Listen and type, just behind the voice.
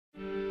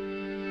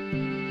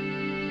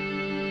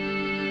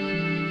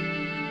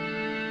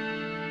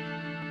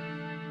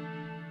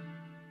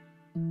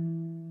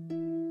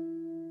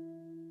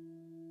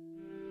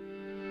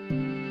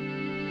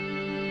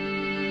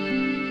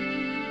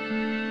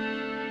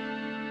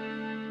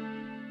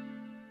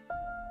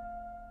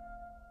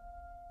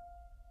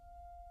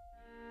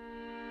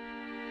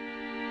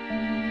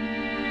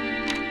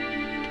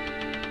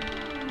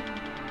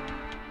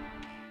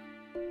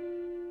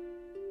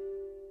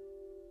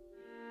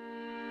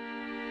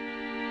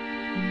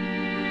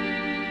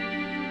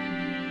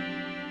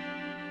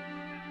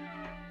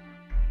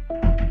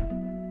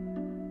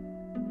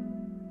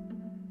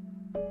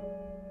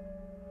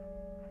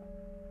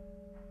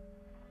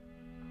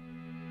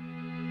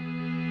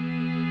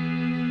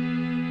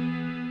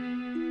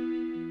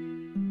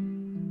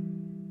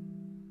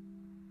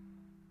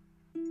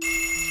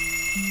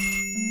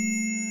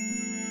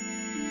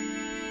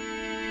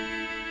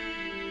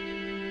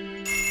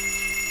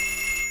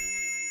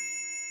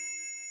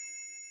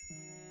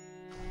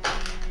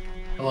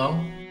Hello?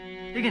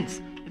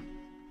 Higgins!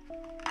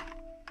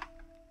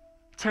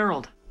 It's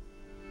Harold.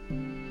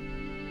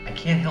 I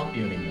can't help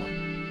you anymore.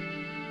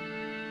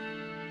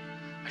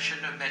 I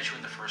shouldn't have met you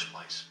in the first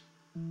place.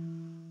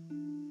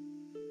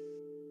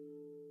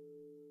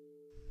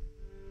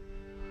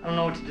 I don't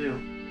know what to do.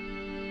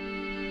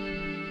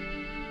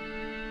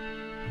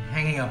 I'm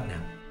hanging up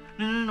now.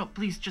 No,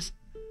 please, just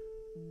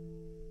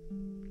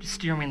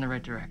steer me in the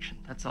right direction,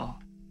 that's all.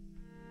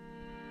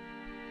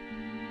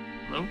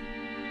 Hello?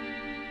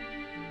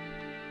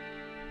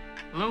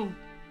 Hello?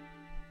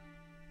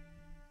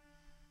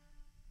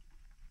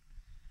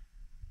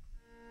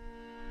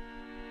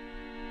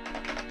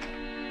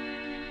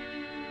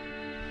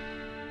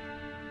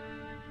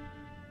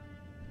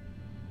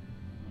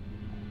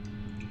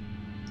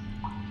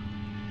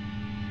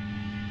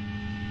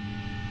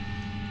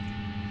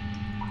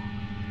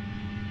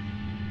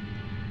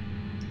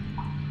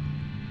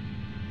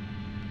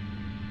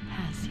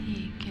 Has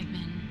he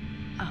given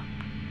up?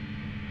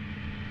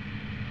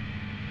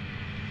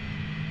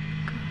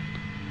 Good.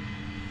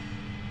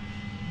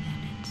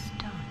 Then it's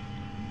done.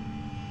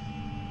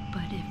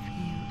 But if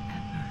you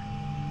ever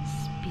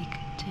speak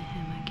to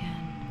him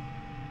again,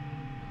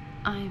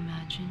 I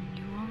imagine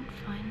you won't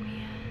find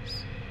me as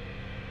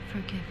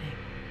forgiving.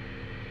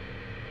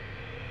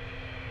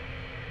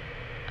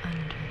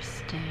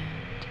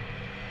 Understand?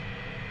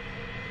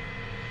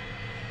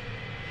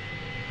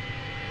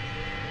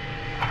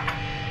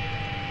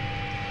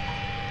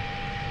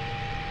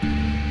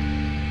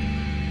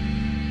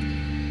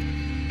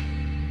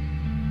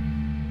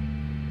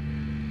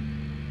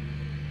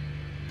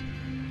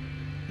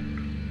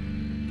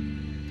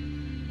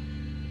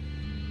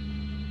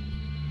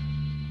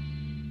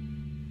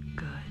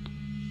 Good.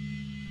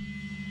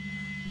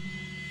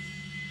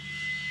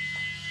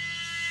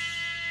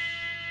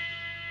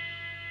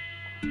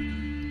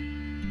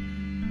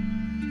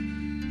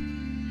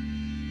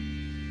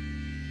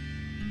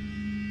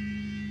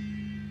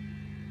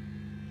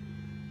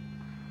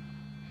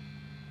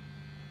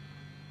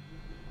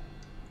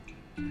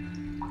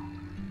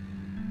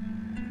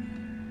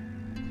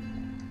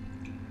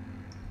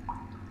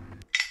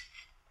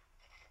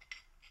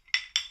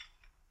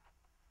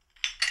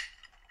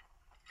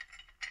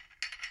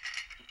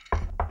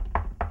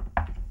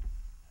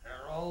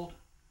 Harold?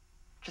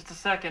 Just a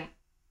second.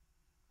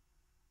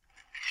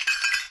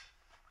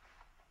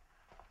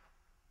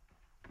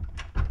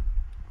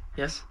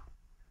 Yes?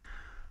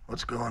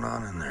 What's going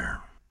on in there?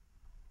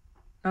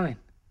 Nothing.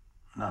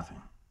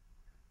 Nothing.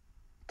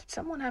 Did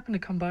someone happen to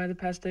come by the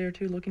past day or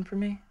two looking for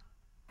me?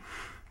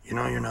 You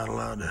know you're not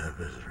allowed to have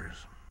visitors.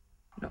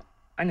 No,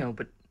 I know,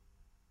 but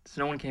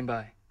no one came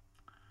by.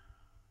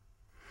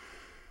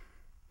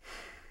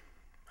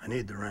 I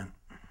need the rent.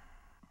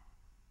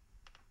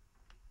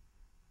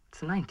 It's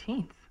the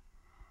 19th.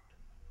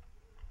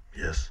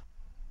 Yes,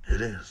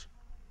 it is.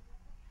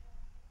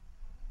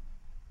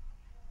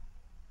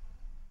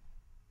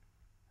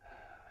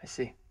 I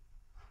see.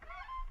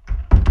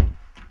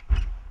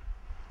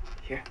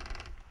 Here.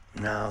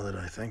 Now that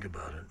I think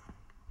about it,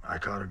 I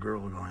caught a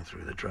girl going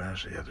through the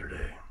trash the other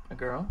day. A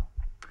girl?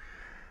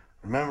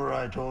 Remember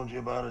I told you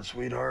about it,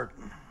 sweetheart?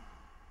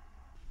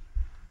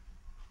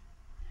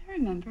 I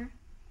remember.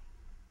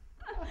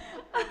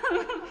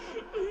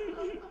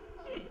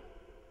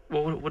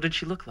 Well, what did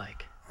she look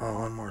like? Oh,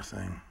 one more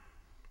thing.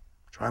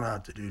 Try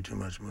not to do too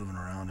much moving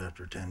around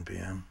after 10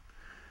 p.m.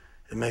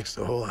 It makes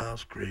the whole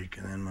house creak,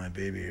 and then my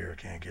baby here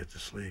can't get to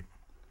sleep.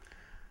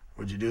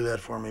 Would you do that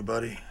for me,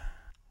 buddy?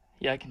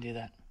 Yeah, I can do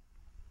that.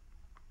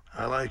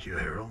 I like you,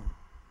 Harold.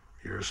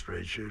 You're a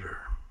straight shooter.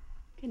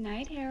 Good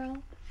night, Harold.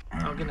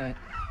 Oh, good night.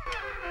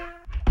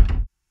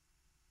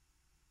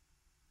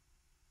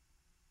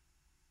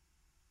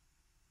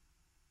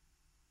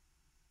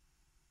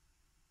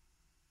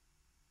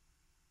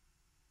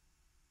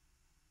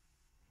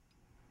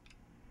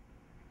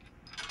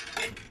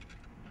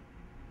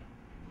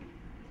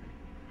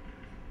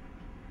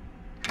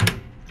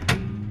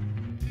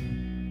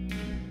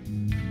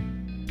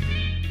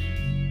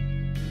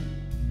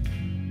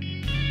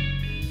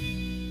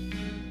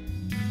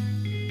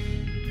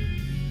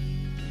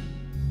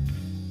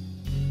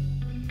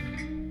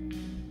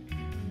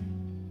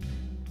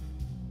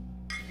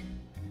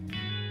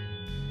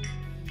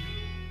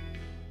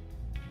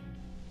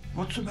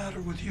 What's the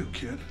matter with you,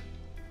 kid?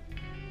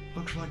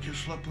 Looks like you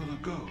slept with a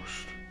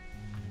ghost.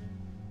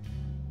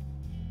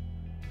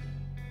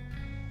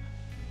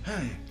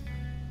 Hey,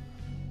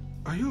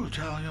 are you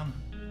Italian?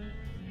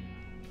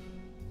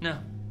 No.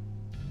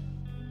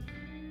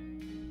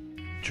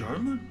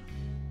 German?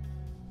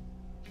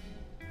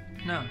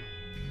 No.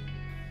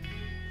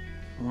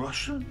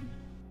 Russian?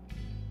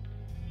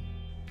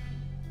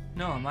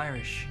 No, I'm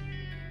Irish.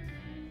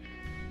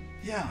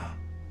 Yeah,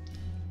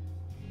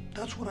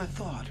 that's what I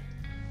thought.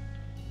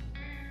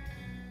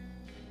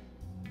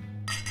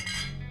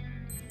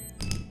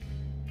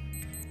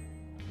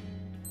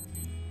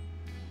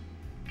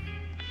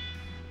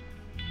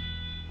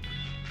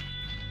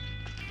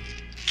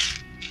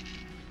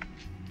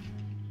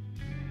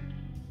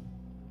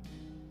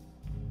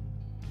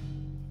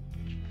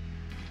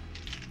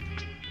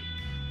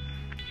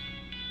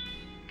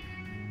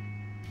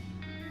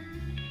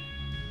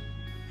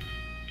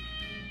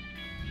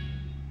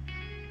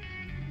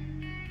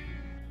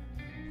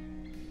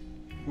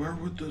 Where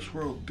would this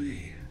world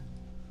be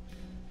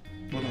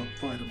without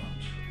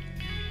vitamins?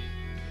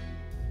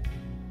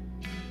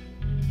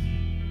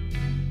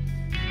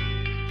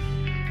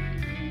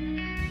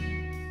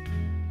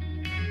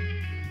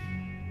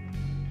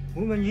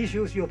 Woman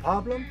issues your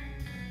problem?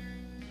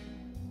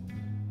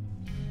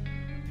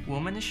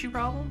 Woman issue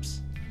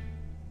problems?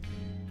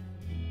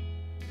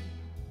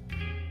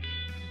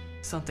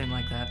 Something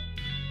like that.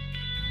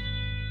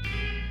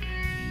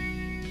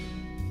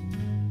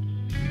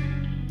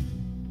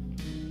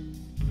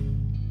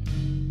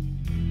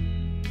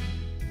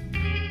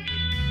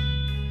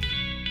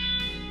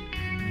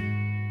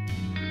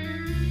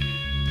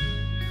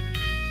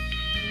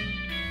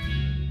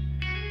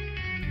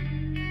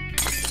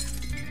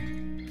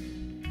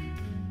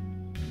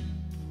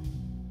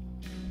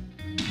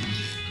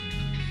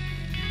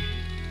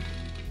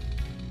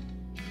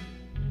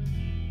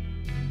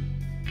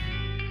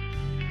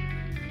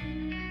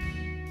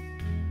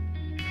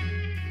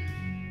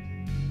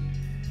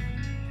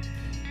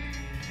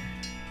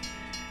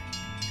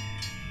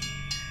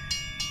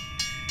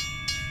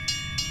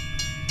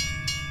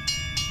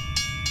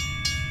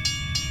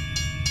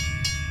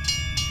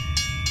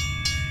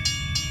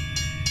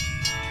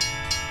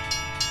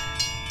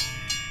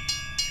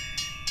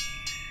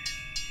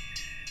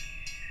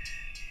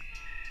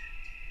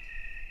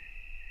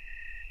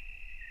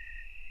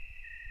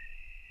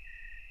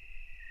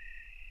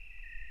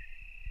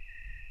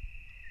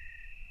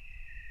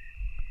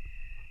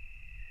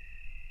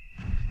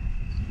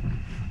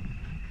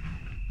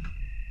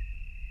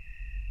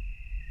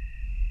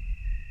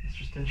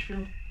 Mr.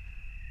 Stinchfield?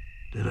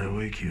 Did I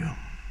wake you?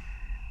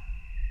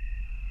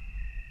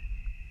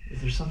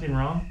 Is there something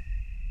wrong?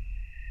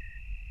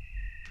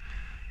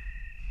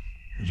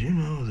 Did you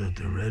know that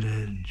the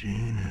redhead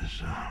gene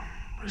is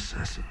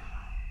recessive?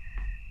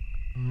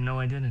 No,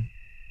 I didn't.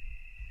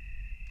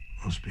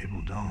 Most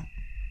people don't.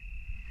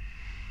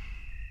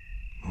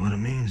 What it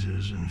means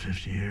is in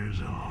 50 years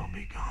they'll all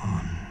be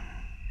gone.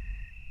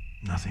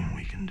 Nothing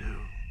we can do.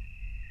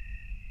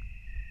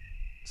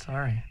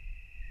 Sorry.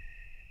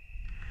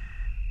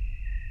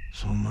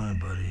 So am I,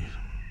 buddy.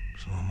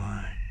 So am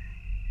I.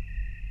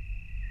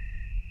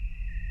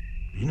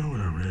 You know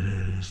what a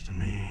redhead is to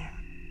me?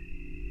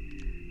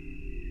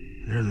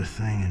 They're the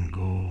thing in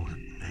gold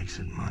that makes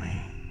it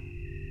money.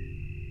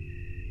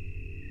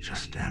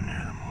 Just damn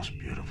near the most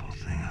beautiful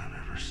thing I've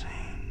ever seen.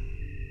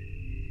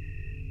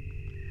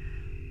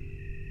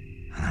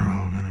 And they're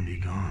all gonna be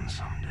gone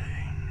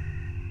someday.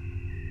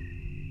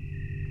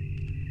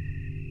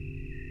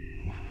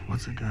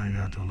 What's a guy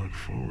got to look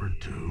forward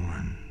to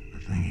when the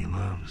thing he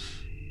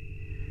loves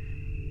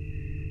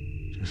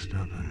just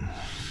up and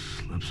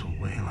slips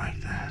away like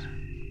that?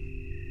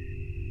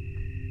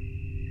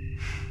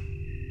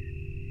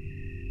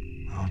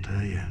 I'll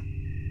tell you,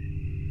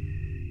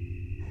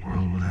 a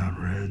world without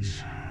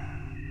reds,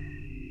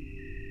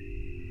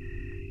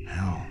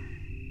 hell,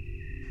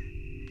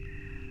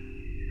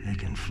 they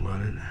can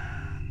flood it,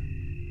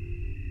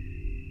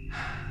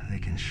 they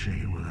can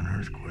shake it with an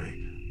earthquake,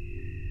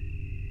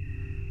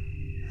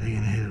 they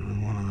can hit it with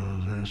one of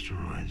those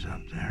asteroids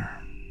up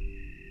there,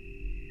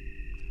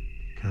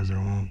 because there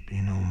won't be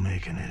no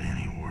making it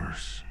any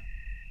worse.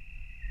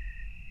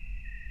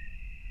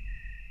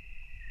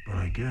 But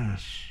I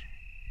guess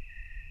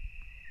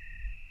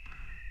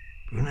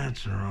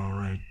brunettes are all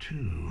right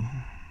too,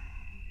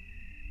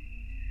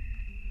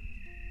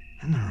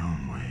 in their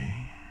own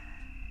way.